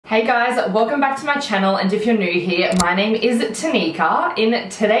Hey guys, welcome back to my channel, and if you're new here, my name is Tanika. In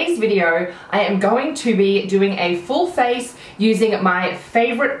today's video, I am going to be doing a full face using my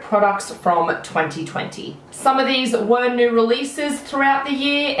favorite products from 2020. Some of these were new releases throughout the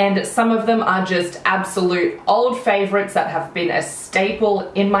year, and some of them are just absolute old favorites that have been a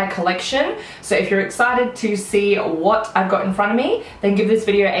staple in my collection. So if you're excited to see what I've got in front of me, then give this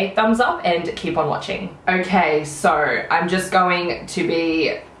video a thumbs up and keep on watching. Okay, so I'm just going to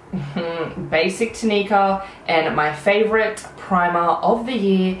be basic Tanika, and my favorite primer of the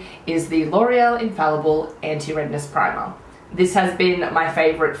year is the L'Oreal Infallible Anti-Redness Primer. This has been my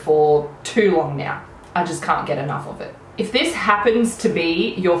favorite for too long now. I just can't get enough of it. If this happens to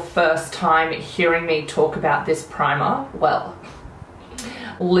be your first time hearing me talk about this primer, well,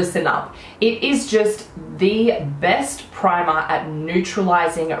 listen up. It is just the best primer at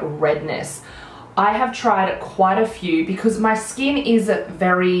neutralizing redness. I have tried quite a few because my skin is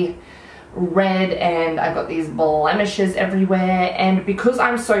very red and I've got these blemishes everywhere, and because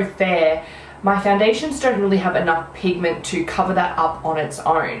I'm so fair, my foundations don't really have enough pigment to cover that up on its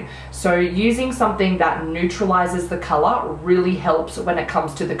own. So using something that neutralizes the color really helps when it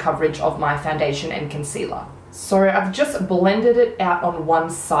comes to the coverage of my foundation and concealer. So I've just blended it out on one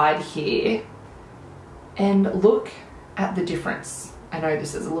side here, and look at the difference. I know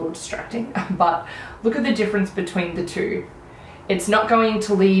this is a little distracting, but look at the difference between the two. It's not going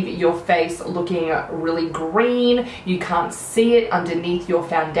to leave your face looking really green. You can't see it underneath your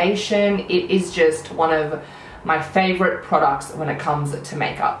foundation. It is just one of my favorite products when it comes to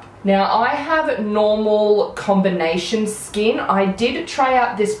makeup. Now, I have normal combination skin. I did try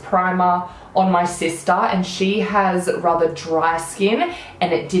out this primer on my sister, and she has rather dry skin,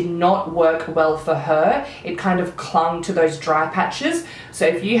 and it did not work well for her. It kind of clung to those dry patches. So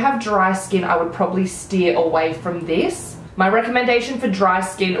if you have dry skin, I would probably steer away from this. My recommendation for dry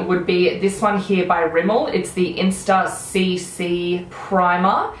skin would be this one here by Rimmel. It's the Insta CC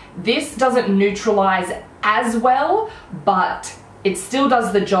Primer. This doesn't neutralize as well, but it still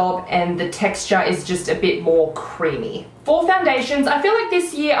does the job, and the texture is just a bit more creamy. For foundations, I feel like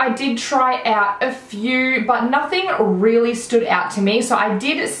this year I did try out a few, but nothing really stood out to me, so I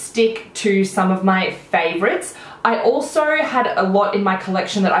did stick to some of my favorites. I also had a lot in my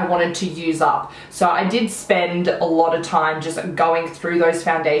collection that I wanted to use up, so I did spend a lot of time just going through those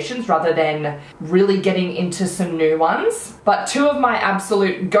foundations rather than really getting into some new ones. But two of my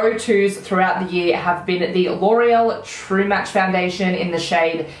absolute go-tos throughout the year have been the L'Oreal True Match Foundation in the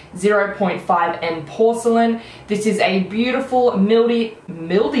shade 0.5N Porcelain. This is a beautiful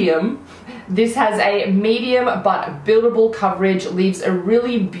medium. This has a medium but buildable coverage, leaves a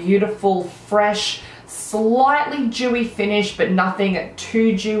really beautiful, fresh, slightly dewy finish, but nothing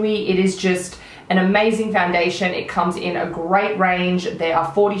too dewy. It is just an amazing foundation. It comes in a great range. There are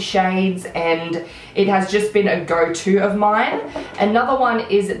 40 shades, and it has just been a go-to of mine. Another one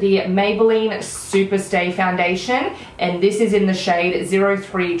is the Maybelline Superstay Foundation, and this is in the shade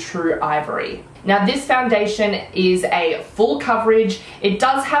 03 True Ivory. Now, this foundation is a full coverage. It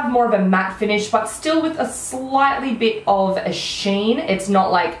does have more of a matte finish, but still with a slightly bit of a sheen. It's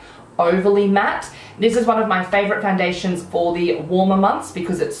not like overly matte. This is one of my favorite foundations for the warmer months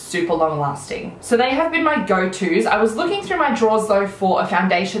because it's super long lasting. So they have been my go-tos. I was looking through my drawers though for a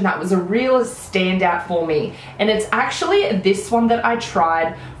foundation that was a real standout for me, and it's actually this one that I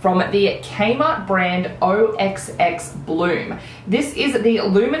tried from the Kmart brand OXX Bloom. This is the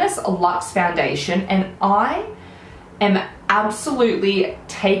Luminous Luxe Foundation, and I am absolutely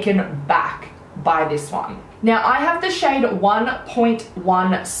taken back by this one. Now, I have the shade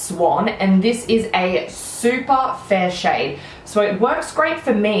 1.1 Swan, and this is a super fair shade. So it works great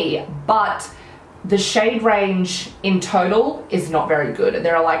for me, but the shade range in total is not very good.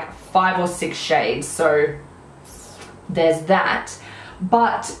 There are like 5 or 6 shades, so there's that.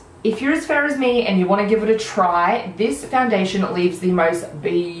 But if you're as fair as me and you want to give it a try, this foundation leaves the most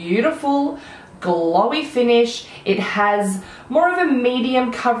beautiful, glowy finish. It has more of a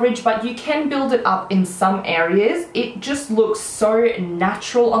medium coverage, but you can build it up in some areas. It just looks so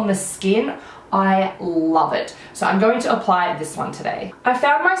natural on the skin. I love it. So I'm going to apply this one today. I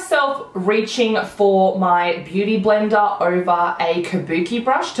found myself reaching for my beauty blender over a kabuki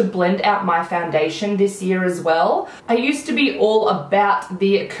brush to blend out my foundation this year as well. I used to be all about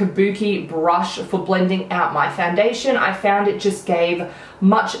the kabuki brush for blending out my foundation. I found it just gave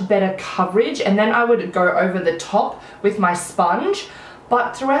much better coverage, and then I would go over the top with my sponge.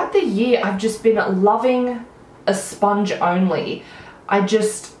 But throughout the year, I've just been loving a sponge only. I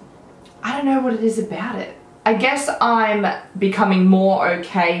don't know what it is about it. I guess I'm becoming more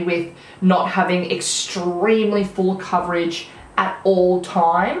okay with not having extremely full coverage at all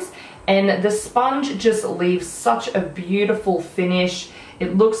times, and the sponge just leaves such a beautiful finish.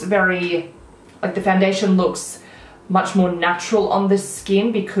 It looks very, like the foundation looks much more natural on the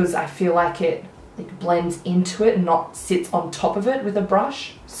skin because I feel like it blends into it and not sits on top of it with a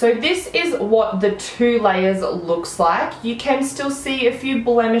brush. So this is what the 2 layers looks like. You can still see a few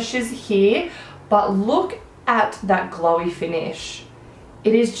blemishes here, but look at that glowy finish.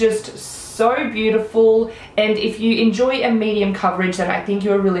 It is just so beautiful, and if you enjoy a medium coverage, then I think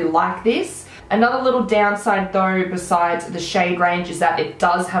you'll really like this. Another little downside though, besides the shade range, is that it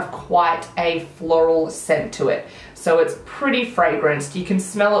does have quite a floral scent to it. So it's pretty fragranced. You can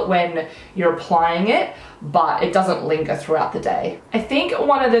smell it when you're applying it, but it doesn't linger throughout the day. I think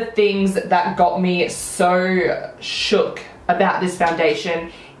one of the things that got me so shook about this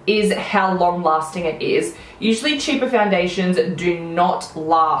foundation is how long lasting it is. Usually cheaper foundations do not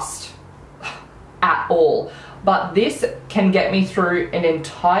last at all, but this can get me through an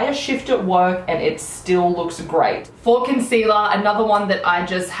entire shift at work and it still looks great. For concealer, another one that I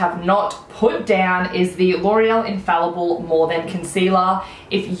just have not put down is the L'Oreal Infallible More Than Concealer.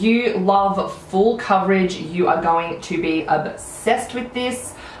 If you love full coverage, you are going to be obsessed with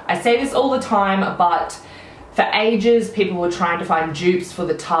this. I say this all the time, but for ages, people were trying to find dupes for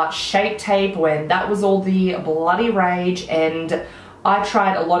the Tarte Shape Tape when that was all the bloody rage, and I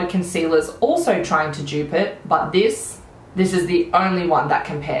tried a lot of concealers also trying to dupe it, but this is the only one that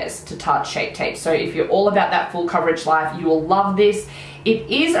compares to Tarte Shape Tape. So if you're all about that full coverage life, you will love this. It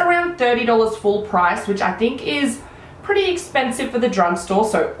is around $30 full price, which I think is pretty expensive for the drugstore,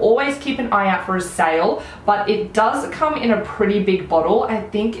 so always keep an eye out for a sale, but it does come in a pretty big bottle. I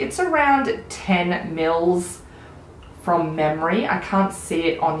think it's around 10 mils from memory. I can't see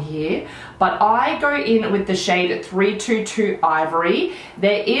it on here, but I go in with the shade 322 Ivory.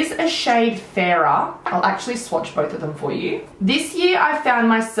 There is a shade fairer. I'll actually swatch both of them for you. This year I found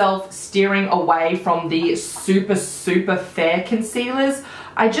myself steering away from the super fair concealers.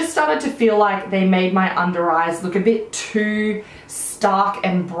 I just started to feel like they made my under eyes look a bit too stark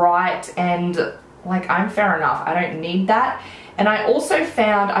and bright, and like, I'm fair enough, I don't need that. And I also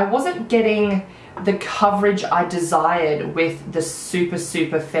found I wasn't getting the coverage I desired with the super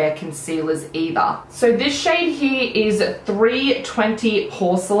fair concealers either. So this shade here is 320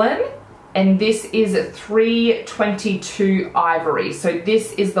 Porcelain, and this is 322 Ivory. So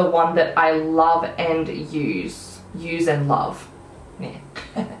this is the one that I love and use and love. Yeah.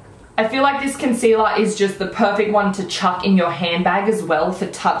 I feel like this concealer is just the perfect one to chuck in your handbag as well for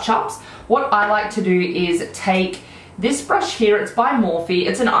touch-ups. What I like to do is take this brush here. It's by Morphe.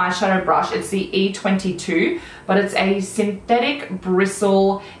 It's an eyeshadow brush. It's the E22, but it's a synthetic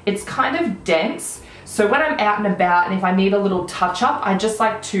bristle. It's kind of dense. So when I'm out and about and if I need a little touch up, I just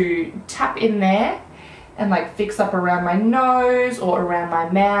like to tap in there and like fix up around my nose or around my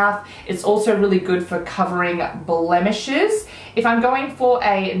mouth. It's also really good for covering blemishes. If I'm going for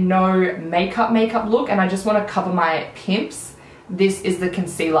a no makeup look and I just want to cover my pimps, this is the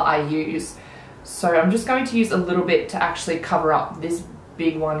concealer I use. So I'm just going to use a little bit to actually cover up this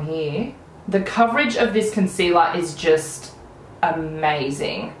big one here. The coverage of this concealer is just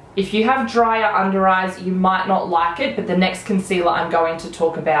amazing. If you have drier under eyes, you might not like it, but the next concealer I'm going to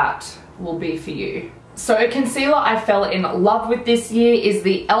talk about will be for you. So a concealer I fell in love with this year is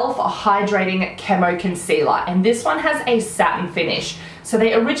the e.l.f. Hydrating Camo Concealer, and this one has a satin finish. So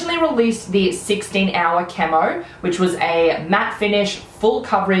they originally released the 16-hour camo, which was a matte finish, full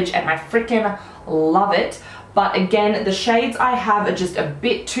coverage, and I freaking love it. But again, the shades I have are just a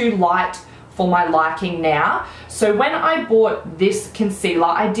bit too light for my liking now. So when I bought this concealer,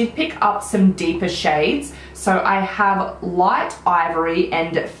 I did pick up some deeper shades. So I have light ivory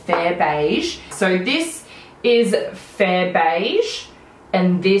and fair beige. So this is fair beige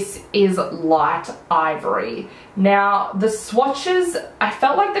and this is light ivory. Now the swatches, I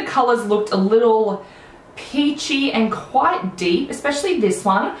felt like the colors looked a little peachy and quite deep, especially this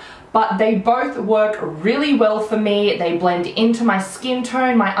one, but they both work really well for me. They blend into my skin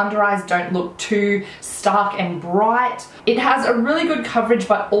tone. My under eyes don't look too stark and bright. It has a really good coverage,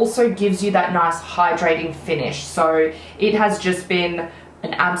 but also gives you that nice hydrating finish. So it has just been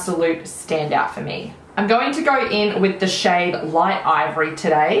an absolute standout for me. I'm going to go in with the shade Light Ivory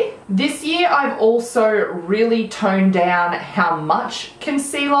today. This year I've also really toned down how much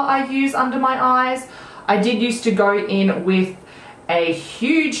concealer I use under my eyes. I did used to go in with a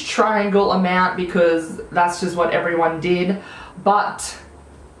huge triangle amount because that's just what everyone did, but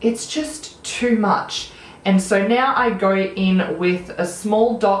it's just too much. And so now I go in with a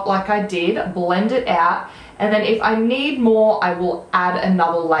small dot like I did, blend it out, and then if I need more, I will add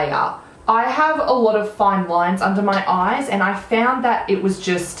another layer. I have a lot of fine lines under my eyes, and I found that it was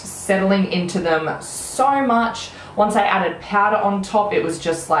just settling into them so much. Once I added powder on top, it was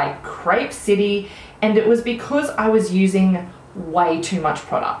just like Crepe City, and it was because I was using way too much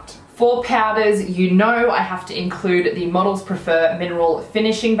product. For powders, you know I have to include the Models Prefer Mineral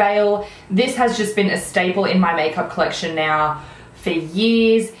Finishing Veil. This has just been a staple in my makeup collection now for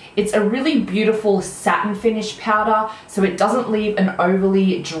years. It's a really beautiful satin finish powder, so it doesn't leave an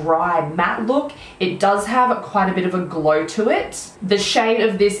overly dry matte look. It does have quite a bit of a glow to it. The shade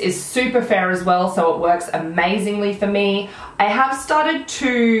of this is super fair as well, so it works amazingly for me. I have started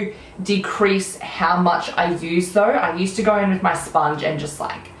to decrease how much I use though. I used to go in with my sponge and just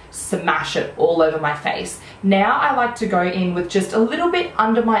like smash it all over my face. Now I like to go in with just a little bit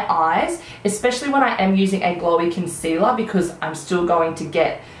under my eyes, especially when I am using a glowy concealer, because I'm still going to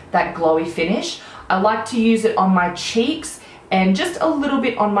get that glowy finish. I like to use it on my cheeks and just a little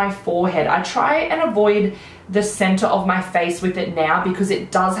bit on my forehead. I try and avoid the center of my face with it now because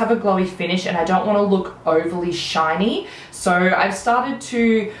it does have a glowy finish and I don't want to look overly shiny. So I've started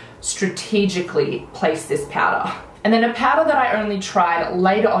to strategically place this powder. And then a powder that I only tried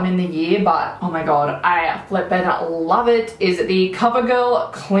later on in the year, but oh my god, I flippin' love it, is the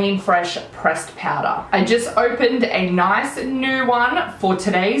CoverGirl Clean Fresh Pressed Powder. I just opened a nice new one for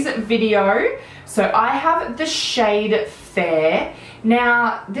today's video. So I have the shade Fair.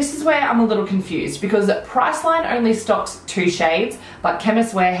 Now, this is where I'm a little confused because Priceline only stocks 2 shades, but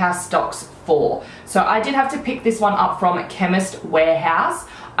Chemist Warehouse stocks 4. So I did have to pick this one up from Chemist Warehouse.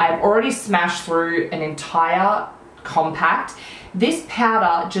 I've already smashed through an entire compact. This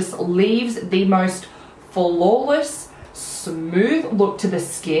powder just leaves the most flawless, smooth look to the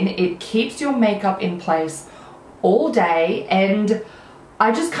skin. It keeps your makeup in place all day, and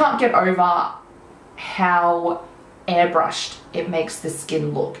I just can't get over how airbrushed it makes the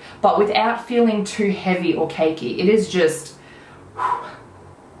skin look, but without feeling too heavy or cakey. It is just,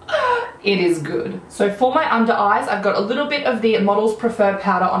 it is good. So for my under eyes, I've got a little bit of the Models Prefer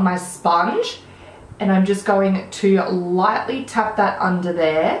powder on my sponge, and I'm just going to lightly tap that under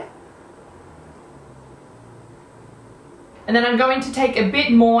there. And then I'm going to take a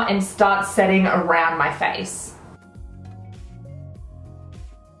bit more and start setting around my face.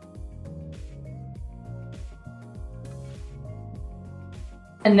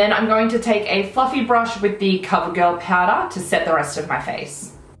 And then I'm going to take a fluffy brush with the CoverGirl powder to set the rest of my face.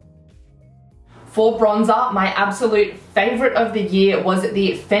 For bronzer, my absolute favorite of the year was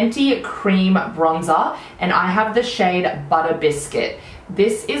the Fenty Cream Bronzer, and I have the shade Butter Biscuit.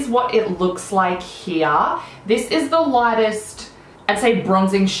 This is what it looks like here. This is the lightest, I'd say,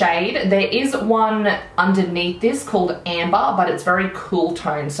 bronzing shade. There is one underneath this called Amber, but it's very cool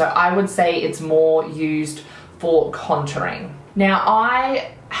tone, so I would say it's more used for contouring. Now,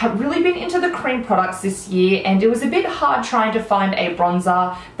 I have really been into the cream products this year, and it was a bit hard trying to find a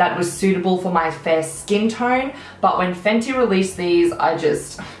bronzer that was suitable for my fair skin tone, but when Fenty released these,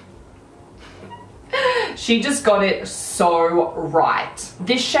 she just got it so right.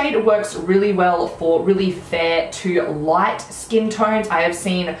 This shade works really well for really fair to light skin tones. I have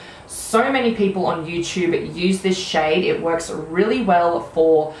seen so many people on YouTube use this shade. It works really well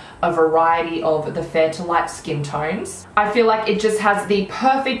for a variety of the fair to light skin tones. I feel like it just has the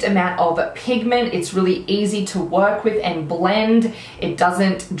perfect amount of pigment. It's really easy to work with and blend. It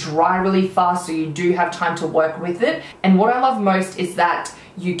doesn't dry really fast, so you do have time to work with it. And what I love most is that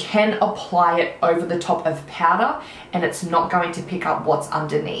you can apply it over the top of powder and it's not going to pick up what's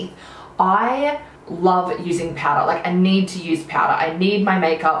underneath. I love using powder. Like, I need to use powder. I need my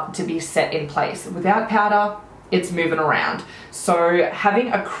makeup to be set in place. Without powder, it's moving around. So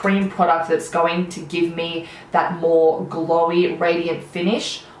having a cream product that's going to give me that more glowy, radiant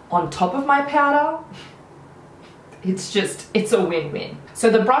finish on top of my powder, it's a win-win.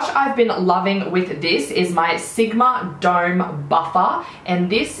 So the brush I've been loving with this is my Sigma Dome Buffer,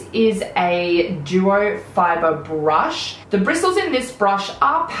 and this is a duo fiber brush. The bristles in this brush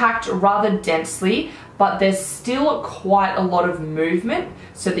are packed rather densely, but there's still quite a lot of movement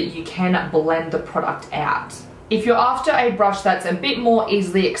so that you can blend the product out. If you're after a brush that's a bit more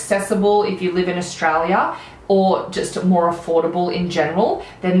easily accessible if you live in Australia, or just more affordable in general,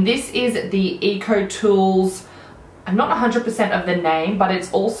 then this is the EcoTools, I'm not 100% of the name, but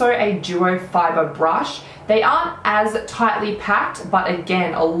it's also a duo fiber brush. They aren't as tightly packed, but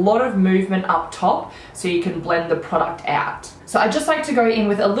again, a lot of movement up top so you can blend the product out. So I just like to go in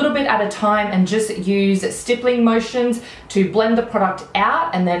with a little bit at a time and just use stippling motions to blend the product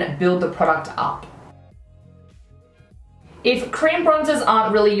out and then build the product up. If cream bronzers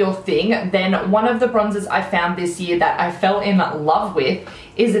aren't really your thing, then one of the bronzers I found this year that I fell in love with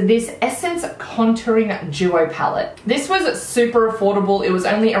is this Essence Contouring Duo Palette. This was super affordable. It was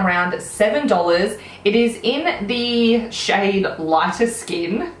only around $7. It is in the shade Lighter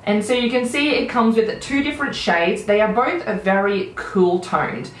Skin. And so you can see it comes with 2 different shades. They are both very cool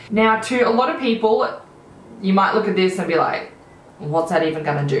toned. Now, to a lot of people, you might look at this and be like, what's that even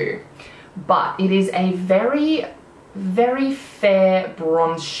gonna do? But it is a very fair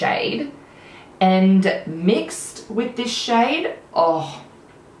bronze shade, and mixed with this shade, oh,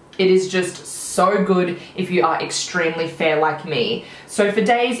 it is just so good if you are extremely fair like me. So for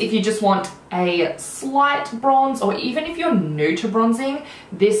days if you just want a slight bronze, or even if you're new to bronzing,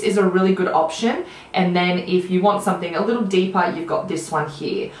 this is a really good option. And then if you want something a little deeper, you've got this one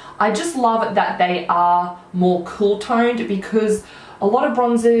here. I just love that they are more cool toned, because a lot of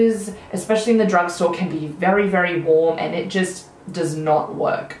bronzers, especially in the drugstore, can be very warm, and it just does not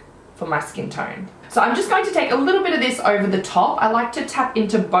work for my skin tone. So I'm just going to take a little bit of this over the top. I like to tap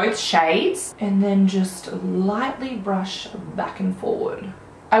into both shades and then just lightly brush back and forward.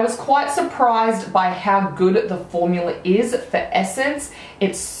 I was quite surprised by how good the formula is for Essence.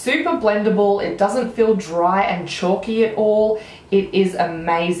 It's super blendable. It doesn't feel dry and chalky at all. It is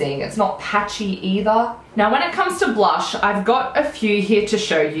amazing. It's not patchy either. Now, when it comes to blush, I've got a few here to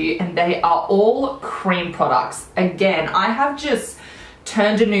show you, and they are all cream products. Again, I have just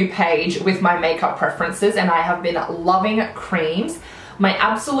turned a new page with my makeup preferences, and I have been loving creams. My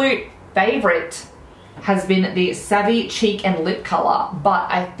absolute favorite has been the Savvy Cheek and Lip Color, but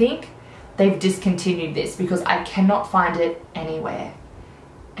I think they've discontinued this because I cannot find it anywhere.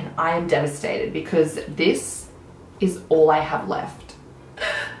 And I am devastated, because this is all I have left.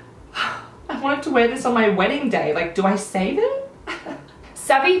 I wanted to wear this on my wedding day. Like, do I save it?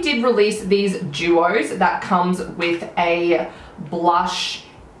 Savvy did release these duos that comes with a blush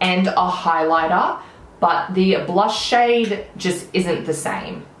and a highlighter, but the blush shade just isn't the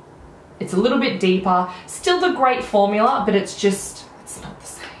same. It's a little bit deeper, still the great formula, but it's not the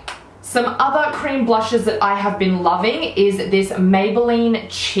same. Some other cream blushes that I have been loving is this Maybelline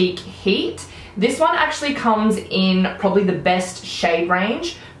Cheek Heat. This one actually comes in probably the best shade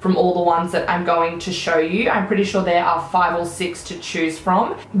range from all the ones that I'm going to show you. I'm pretty sure there are 5 or 6 to choose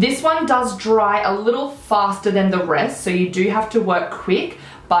from. This one does dry a little faster than the rest, so you do have to work quick,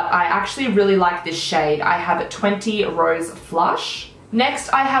 but I actually really like this shade. I have 20 Rose Flush. Next,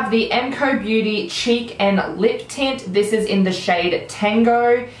 I have the ENQUIRIES Beauty Cheek and Lip Tint. This is in the shade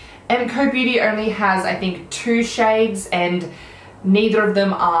Tango. ENQUIRIES Beauty only has, I think, 2 shades, and neither of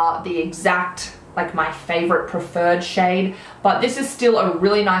them are the exact, like, my favorite preferred shade, but this is still a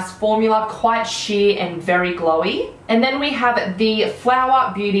really nice formula, quite sheer and very glowy. And then we have the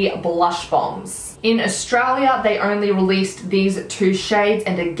Flower Beauty Blush Bombs. In Australia, they only released these 2 shades,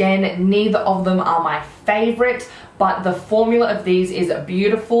 and again, neither of them are my favorite, but the formula of these is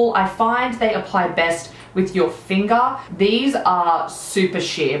beautiful. I find they apply best with your finger. These are super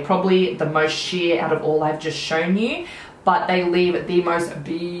sheer, probably the most sheer out of all I've just shown you, but they leave the most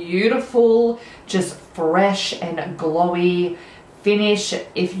beautiful, just fresh and glowy finish.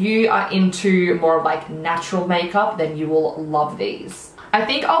 If you are into more of like natural makeup, then you will love these. I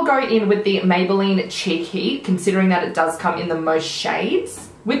think I'll go in with the Maybelline Cheek Heat, considering that it does come in the most shades.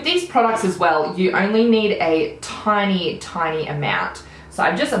 With these products as well, you only need a tiny amount. So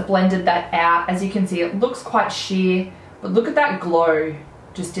I've just blended that out. As you can see, it looks quite sheer, but look at that glow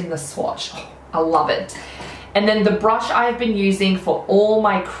just in the swatch. Oh, I love it. And then the brush I've been using for all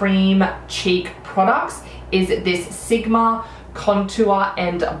my cream cheek products is this Sigma Contour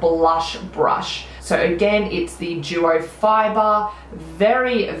and Blush Brush. So again, it's the Duo Fiber,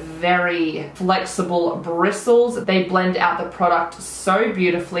 very flexible bristles. They blend out the product so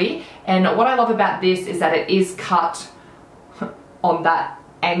beautifully. And what I love about this is that it is cut on that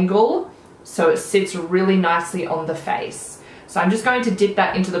angle, so it sits really nicely on the face. So I'm just going to dip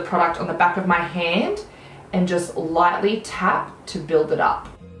that into the product on the back of my hand and just lightly tap to build it up.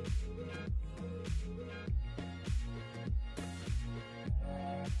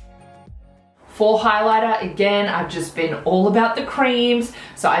 For highlighter, again, I've just been all about the creams,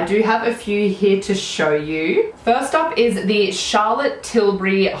 so I do have a few here to show you. First up is the Charlotte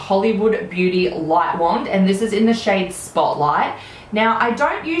Tilbury Hollywood Beauty Light Wand, and this is in the shade Spotlight. Now, I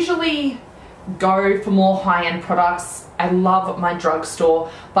don't usually go for more high-end products. I love my drugstore,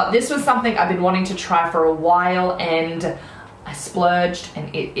 but this was something I've been wanting to try for a while, and I splurged,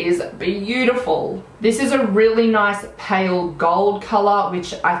 and it is beautiful. This is a really nice pale gold color,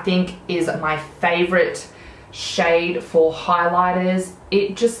 which I think is my favorite shade for highlighters.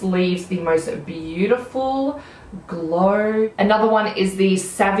 It just leaves the most beautiful glow. Another one is the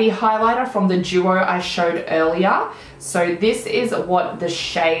Savvy highlighter from the duo I showed earlier. So this is what the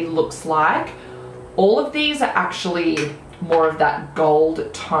shade looks like. All of these are actually more of that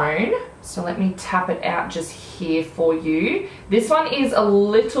gold tone. So let me tap it out just here for you. This one is a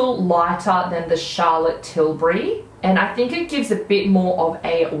little lighter than the Charlotte Tilbury, and I think it gives a bit more of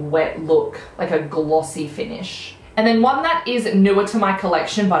a wet look, like a glossy finish. And then one that is newer to my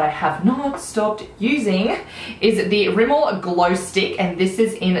collection, but I have not stopped using, is the Rimmel Glow Stick, and this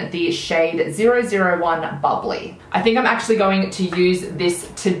is in the shade 001 Bubbly. I think I'm actually going to use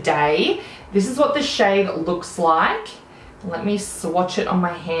this today. This is what the shade looks like. Let me swatch it on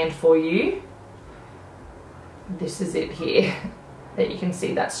my hand for you. This is it here, that you can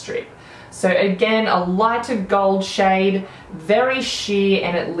see that strip. So again, a lighter gold shade, very sheer,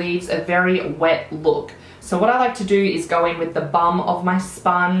 and it leaves a very wet look. So what I like to do is go in with the bum of my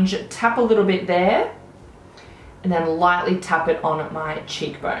sponge, tap a little bit there, and then lightly tap it on my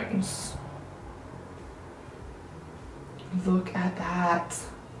cheekbones. Look at that.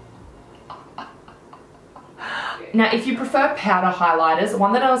 Now, if you prefer powder highlighters,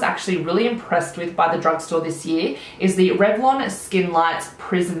 one that I was actually really impressed with by the drugstore this year is the Revlon Skin Lights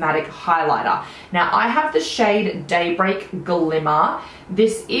Prismatic Highlighter. Now, I have the shade Daybreak Glimmer.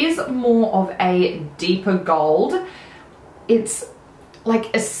 This is more of a deeper gold. It's like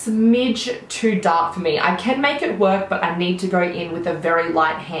a smidge too dark for me. I can make it work, but I need to go in with a very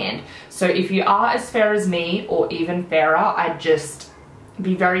light hand. So if you are as fair as me, or even fairer, I'd just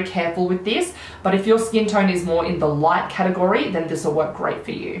be very careful with this. But if your skin tone is more in the light category, then this will work great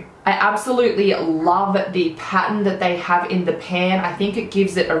for you. I absolutely love the pattern that they have in the pan. I think it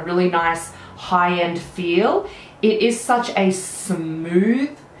gives it a really nice high-end feel. It is such a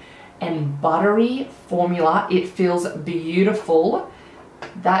smooth and buttery formula. It feels beautiful.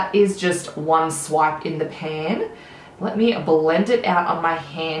 That is just one swipe in the pan. Let me blend it out on my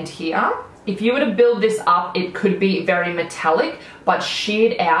hand here. If you were to build this up, it could be very metallic, but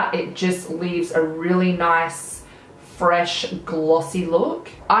sheared out, it just leaves a really nice, fresh, glossy look.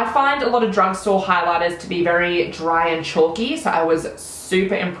 I find a lot of drugstore highlighters to be very dry and chalky, so I was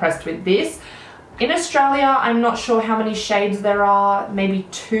super impressed with this. In Australia, I'm not sure how many shades there are, maybe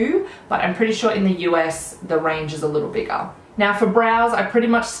 2, but I'm pretty sure in the US, the range is a little bigger. Now for brows, I pretty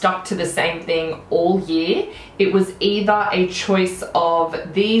much stuck to the same thing all year. It was either a choice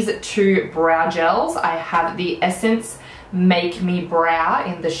of these 2 brow gels. I have the Essence Make Me Brow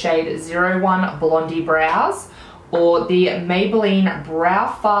in the shade 01 Blondie Brows, or the Maybelline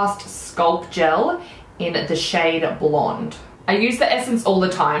Brow Fast Sculpt Gel in the shade Blonde. I use the Essence all the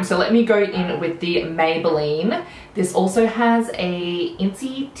time, so let me go in with the Maybelline. This also has a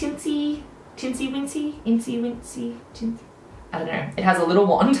Incy Wincy, I don't know, it has a little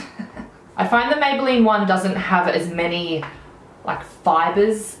wand. I find the Maybelline one doesn't have as many like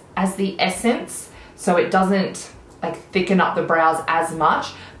fibers as the Essence, so it doesn't like thicken up the brows as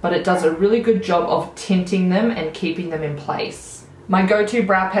much, but it does a really good job of tinting them and keeping them in place. My go-to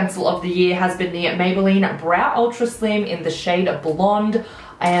brow pencil of the year has been the Maybelline Brow Ultra Slim in the shade Blonde.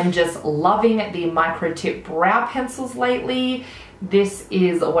 I am just loving the micro tip brow pencils lately. This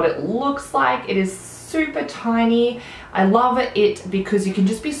is what it looks like. It is super tiny. I love it because you can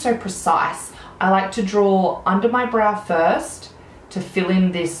just be so precise. I like to draw under my brow first to fill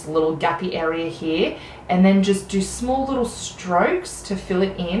in this little gappy area here, and then just do small little strokes to fill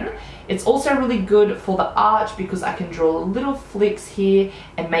it in. It's also really good for the arch because I can draw little flicks here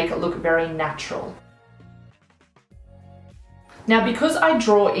and make it look very natural. Now, because I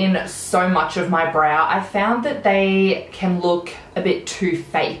draw in so much of my brow, I found that they can look a bit too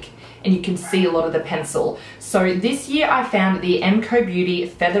fake, and you can see a lot of the pencil. So this year I found the MCO Beauty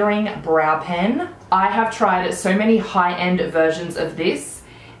Feathering Brow Pen. I have tried so many high-end versions of this,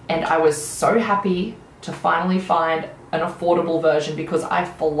 and I was so happy to finally find an affordable version because I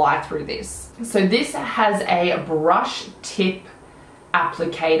fly through this. So this has a brush tip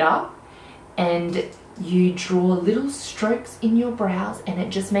applicator, and you draw little strokes in your brows, and it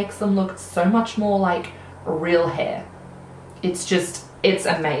just makes them look so much more like real hair. It's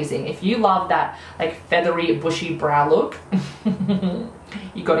amazing. If you love that like feathery, bushy brow look,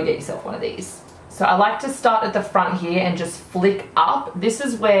 you gotta get yourself one of these. So I like to start at the front here and just flick up. This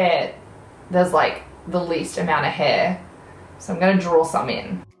is where there's like the least amount of hair. So I'm gonna draw some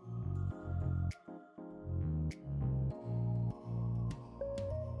in.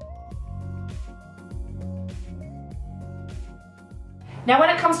 Now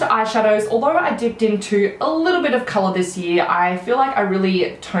when it comes to eyeshadows, although I dipped into a little bit of color this year, I feel like I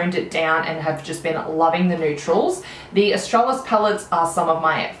really toned it down and have just been loving the neutrals. The Australis palettes are some of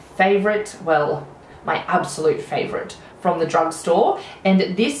my favorite, well, my absolute favorite from the drugstore,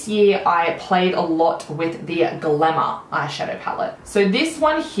 and this year I played a lot with the Glamour eyeshadow palette. So this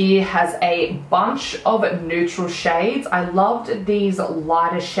one here has a bunch of neutral shades. I loved these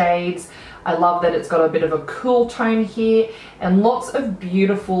lighter shades. I love that it's got a bit of a cool tone here and lots of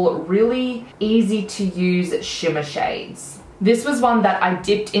beautiful, really easy to use shimmer shades. This was one that I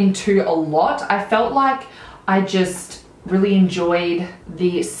dipped into a lot. I felt like I just really enjoyed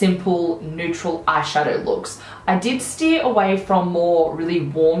the simple neutral eyeshadow looks. I did steer away from more really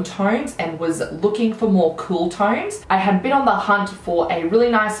warm tones and was looking for more cool tones. I had been on the hunt for a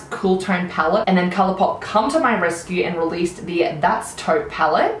really nice cool tone palette, and then Colourpop come to my rescue and released the That's Taupe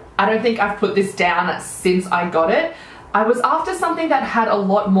palette. I don't think I've put this down since I got it. I was after something that had a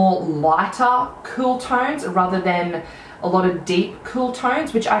lot more lighter cool tones rather than a lot of deep cool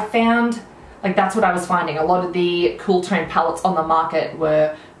tones, which I found, like, that's what I was finding. A lot of the cool tone palettes on the market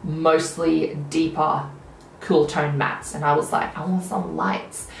were mostly deeper cool tone mattes, and I was like, I want some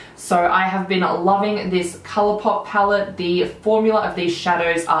lights. So I have been loving this Colourpop palette. The formula of these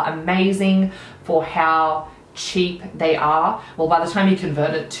shadows are amazing for how cheap they are. Well, by the time you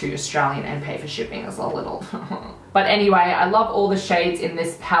convert it to Australian and pay for shipping, it's a little but anyway, I love all the shades in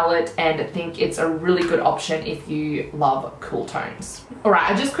this palette and think it's a really good option if you love cool tones. Alright,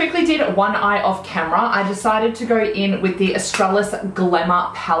 I just quickly did one eye off camera. I decided to go in with the Australis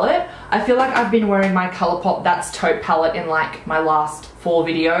Glamour palette. I feel like I've been wearing my Colourpop That's Taupe palette in like my last 4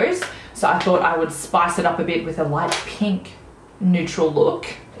 videos, so I thought I would spice it up a bit with a light pink neutral look.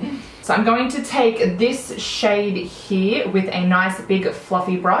 So I'm going to take this shade here with a nice big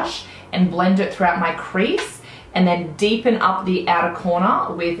fluffy brush and blend it throughout my crease, and then deepen up the outer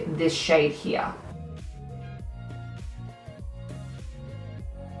corner with this shade here.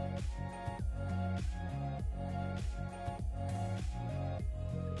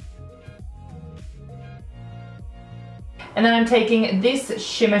 And then I'm taking this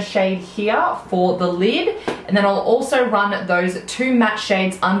shimmer shade here for the lid, and then I'll also run those 2 matte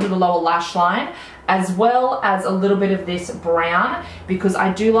shades under the lower lash line, as well as a little bit of this brown, because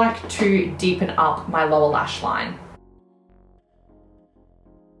I do like to deepen up my lower lash line.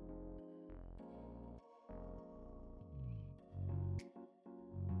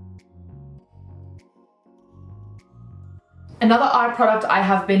 Another eye product I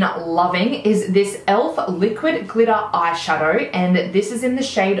have been loving is this e.l.f. liquid glitter eyeshadow, and this is in the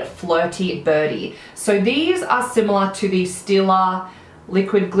shade Flirty Birdie. So these are similar to the Stila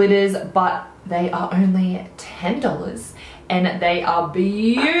liquid glitters, but they are only $10 and they are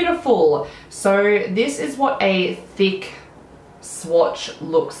beautiful. So this is what a thick swatch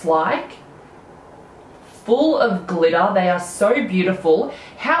looks like. Full of glitter. They are so beautiful.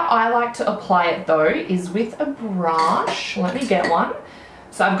 How I like to apply it though is with a brush. Let me get one.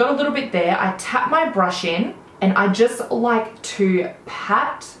 So I've got a little bit there. I tap my brush in and I just like to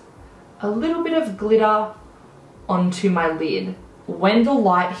pat a little bit of glitter onto my lid. When the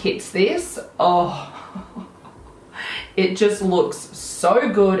light hits this, oh, it just looks so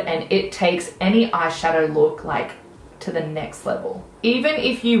good, and it takes any eyeshadow look like to the next level. Even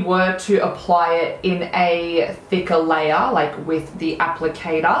if you were to apply it in a thicker layer, like with the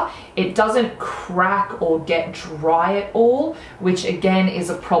applicator, it doesn't crack or get dry at all, which again is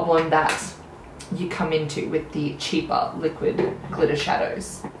a problem that you come into with the cheaper liquid glitter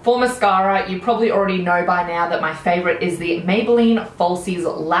shadows. For mascara, you probably already know by now that my favorite is the Maybelline Falsies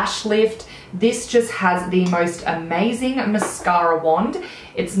Lash Lift. This just has the most amazing mascara wand.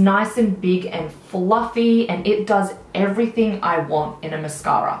 It's nice and big and fluffy, and it does everything I want in a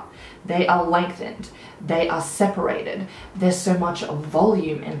mascara. They are lengthened, they are separated, there's so much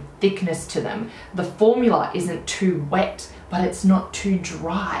volume and thickness to them. The formula isn't too wet, but it's not too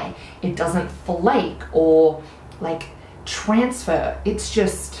dry. It doesn't flake or like transfer. It's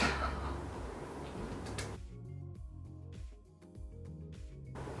just...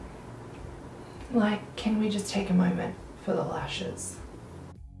 like, can we just take a moment for the lashes?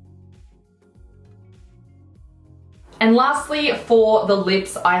 And lastly, for the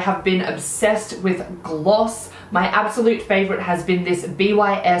lips, I have been obsessed with gloss. My absolute favorite has been this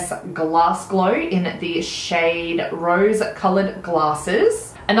BYS Glass Glow in the shade Rose Colored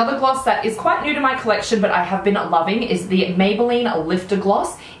Glasses. Another gloss that is quite new to my collection but I have been loving is the Maybelline Lifter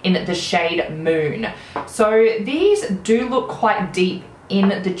Gloss in the shade Moon. So these do look quite deep in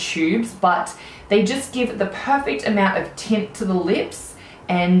the tubes, but they just give the perfect amount of tint to the lips,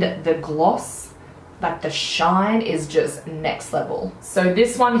 and the gloss Like the shine is just next level. So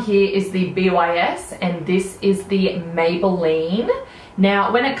this one here is the BYS and this is the Maybelline.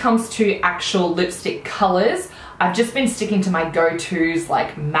 Now when it comes to actual lipstick colors, I've just been sticking to my go-tos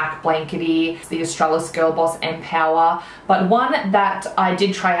like MAC Blankety, the Australis Girl Boss Empower, but one that I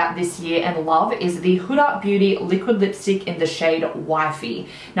did try out this year and love is the Huda Beauty liquid lipstick in the shade Wifey.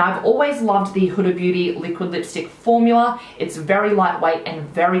 Now I've always loved the Huda Beauty liquid lipstick formula. It's very lightweight and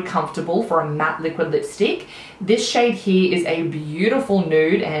very comfortable for a matte liquid lipstick. This shade here is a beautiful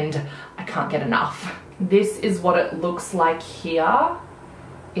nude and I can't get enough. This is what it looks like here.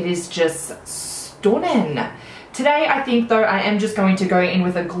 It is just stunning. Today, I think though, I am just going to go in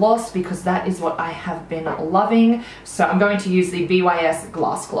with a gloss because that is what I have been loving. So I'm going to use the BYS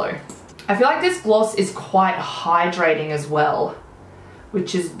Glass Glow. I feel like this gloss is quite hydrating as well,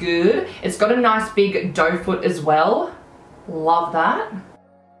 which is good. It's got a nice big doe foot as well. Love that.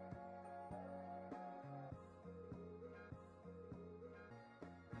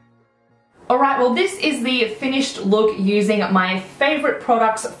 Alright, well this is the finished look using my favorite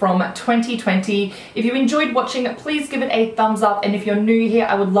products from 2020. If you enjoyed watching, please give it a thumbs up, and if you're new here,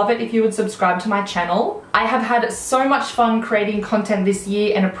 I would love it if you would subscribe to my channel. I have had so much fun creating content this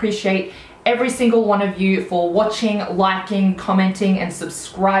year and appreciate every single one of you for watching, liking, commenting, and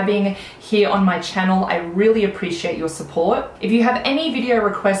subscribing here on my channel. I really appreciate your support. If you have any video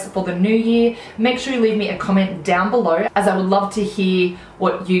requests for the new year, make sure you leave me a comment down below, as I would love to hear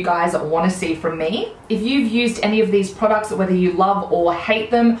what you guys want to see from me. If you've used any of these products, whether you love or hate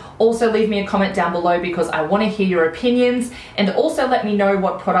them, also leave me a comment down below because I want to hear your opinions, and also let me know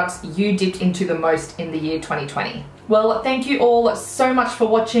what products you dipped into the most in the year 2020. Well, thank you all so much for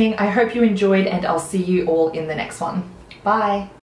watching. I hope you enjoyed, and I'll see you all in the next one. Bye.